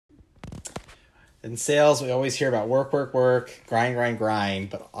In sales, we always hear about work, work, work, grind, grind, grind,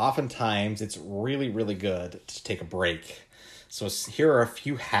 but oftentimes it's really, really good to take a break. So here are a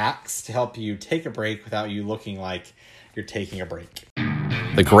few hacks to help you take a break without you looking like you're taking a break.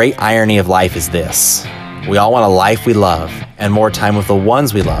 The great irony of life is this. We all want a life we love and more time with the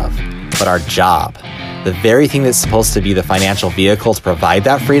ones we love, but our job, the very thing that's supposed to be the financial vehicle to provide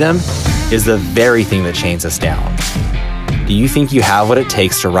that freedom, is the very thing that chains us down. Do you think you have what it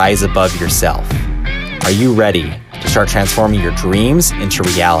takes to rise above yourself? Are you ready to start transforming your dreams into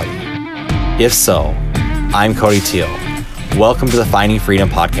reality? If so, I'm Cody Teal. Welcome to the Finding Freedom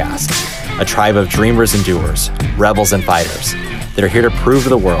Podcast, a tribe of dreamers and doers, rebels and fighters that are here to prove to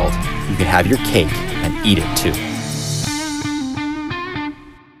the world you can have your cake and eat it too.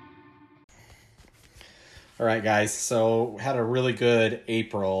 All right, guys, so we had a really good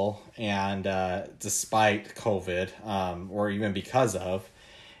April, and despite COVID, or even because of,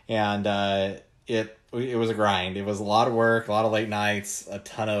 and it was a grind. It was a lot of work, a lot of late nights, a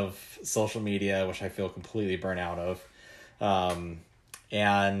ton of social media, which I feel completely burnt out of,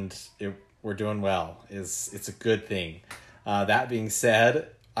 we're doing well. It's a good thing. That being said,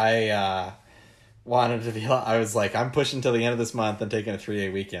 I was like, I'm pushing till the end of this month and taking a 3-day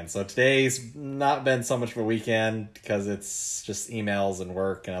weekend. So today's not been so much of a weekend because it's just emails and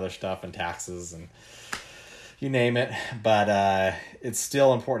work and other stuff and taxes and you name it. But it's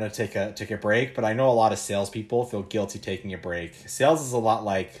still important to take a break. But I know a lot of salespeople feel guilty taking a break. Sales is a lot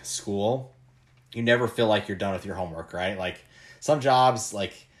like school. You never feel like you're done with your homework, right? Like some jobs,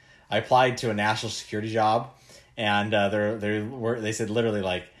 like I applied to a national security job, and they said literally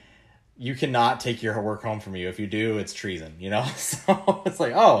like, you cannot take your work home from you. If you do, it's treason, you know? So it's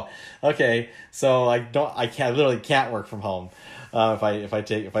like, oh, okay. So I literally can't work from home if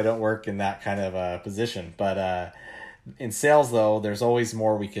I don't work in that kind of position. But in sales though, there's always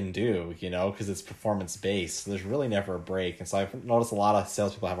more we can do, you know, because it's performance based. So there's really never a break. And so I've noticed a lot of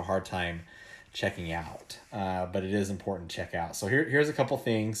salespeople have a hard time checking out, but it is important to check out. So here's a couple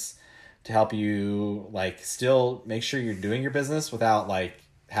things to help you like still make sure you're doing your business without like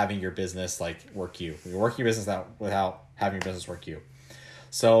having your business like work you. You're working your business without having your business work you.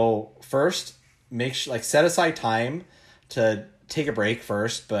 So first, make sure like set aside time to take a break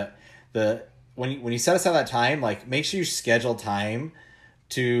first. But when you set aside that time, like make sure you schedule time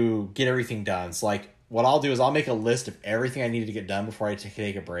to get everything done. So like what I'll do is I'll make a list of everything I need to get done before I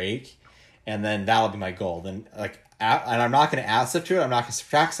take a break, and then that'll be my goal. Then and I'm not going to add stuff to it. I'm not going to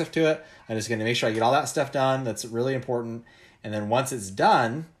subtract stuff to it. I'm just going to make sure I get all that stuff done. That's really important. And then once it's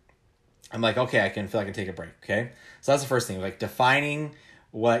done, I'm like, okay, I feel like I can take a break. Okay. So that's the first thing, like defining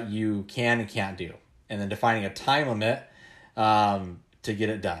what you can and can't do, and then defining a time limit to get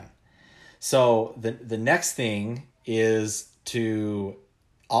it done. So the next thing is that's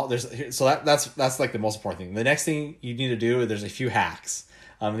like the most important thing. The next thing you need to do, there's a few hacks.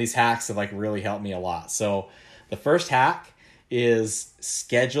 These hacks have like really helped me a lot. So the first hack is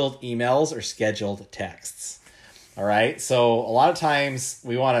scheduled emails or scheduled texts. All right. So a lot of times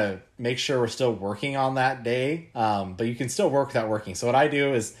we want to make sure we're still working on that day, but you can still work without working. So what I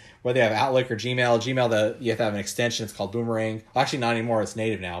do is whether you have Outlook or Gmail, you have to have an extension. It's called Boomerang. Well, actually, not anymore. It's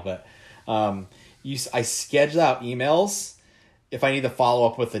native now. But I schedule out emails if I need to follow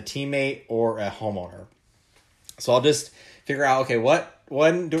up with a teammate or a homeowner. So I'll just figure out, okay, what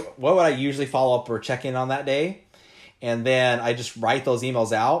would I usually follow up or check in on that day? And then I just write those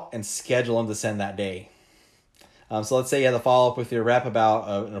emails out and schedule them to send that day. So let's say you have to follow up with your rep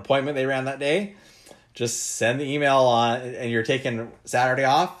about an appointment they ran that day. Just send the email on, and you're taking Saturday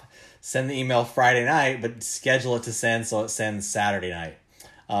off, send the email Friday night, but schedule it to send so it sends Saturday night.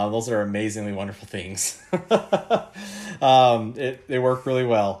 Those are amazingly wonderful things. They work really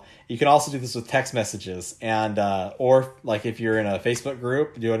well. You can also do this with text messages, and or like if you're in a Facebook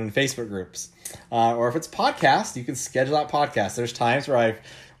group, do it in Facebook groups. Or if it's podcast, you can schedule out podcasts. There's times where I've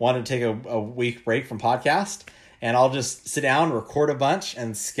wanted to take a week break from podcast, and I'll just sit down, record a bunch,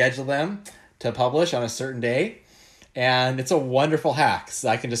 and schedule them to publish on a certain day. And it's a wonderful hack. So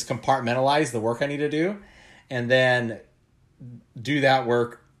I can just compartmentalize the work I need to do and then do that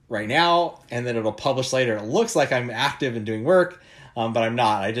work right now, and then it'll publish later. It looks like I'm active and doing work, but I'm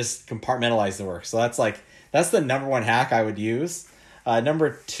not. I just compartmentalize the work. So that's the number one hack I would use.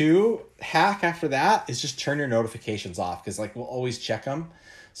 Number 2 hack after that is just turn your notifications off, because like we'll always check them.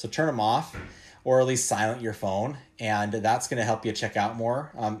 So turn them off, or at least silent your phone, and that's going to help you check out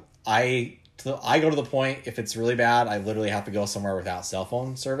more. I go to the point, if it's really bad, I literally have to go somewhere without cell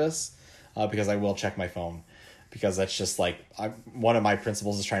phone service, because I will check my phone. because that's just like one of my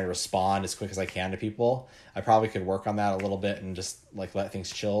principles is trying to respond as quick as I can to people. I probably could work on that a little bit and just like let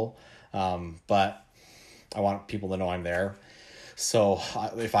things chill. But I want people to know I'm there. So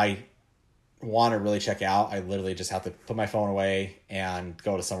if I want to really check out, I literally just have to put my phone away and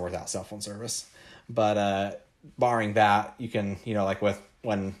go to somewhere without cell phone service. But barring that, you can,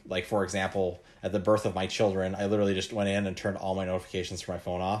 like for example, at the birth of my children, I literally just went in and turned all my notifications for my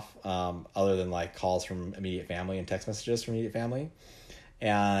phone off, other than like calls from immediate family and text messages from immediate family.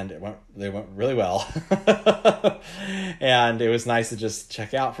 And they went really well. And it was nice to just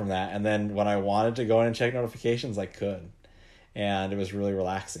check out from that. And then when I wanted to go in and check notifications, I could. And it was really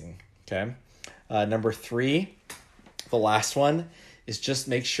relaxing. Okay. Number 3, the last one, is just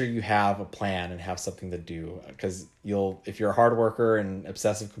make sure you have a plan and have something to do. Because if you're a hard worker and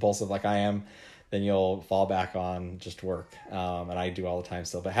obsessive compulsive like I am, then you'll fall back on just work. And I do all the time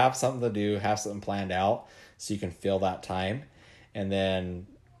still. But have something to do, have something planned out so you can fill that time. And then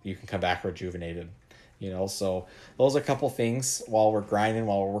you can come back rejuvenated. So those are a couple things while we're grinding,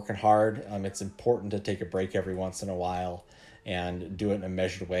 while we're working hard. It's important to take a break every once in a while and do it in a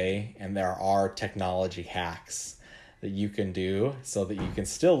measured way. And there are technology hacks that you can do so that you can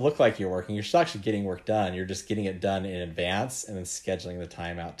still look like you're working. You're still actually getting work done. You're just getting it done in advance and then scheduling the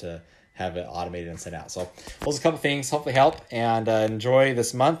time out to have it automated and sent out. So those are a couple things, hopefully help, and enjoy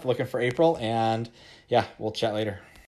this month. Looking for April, and yeah, we'll chat later.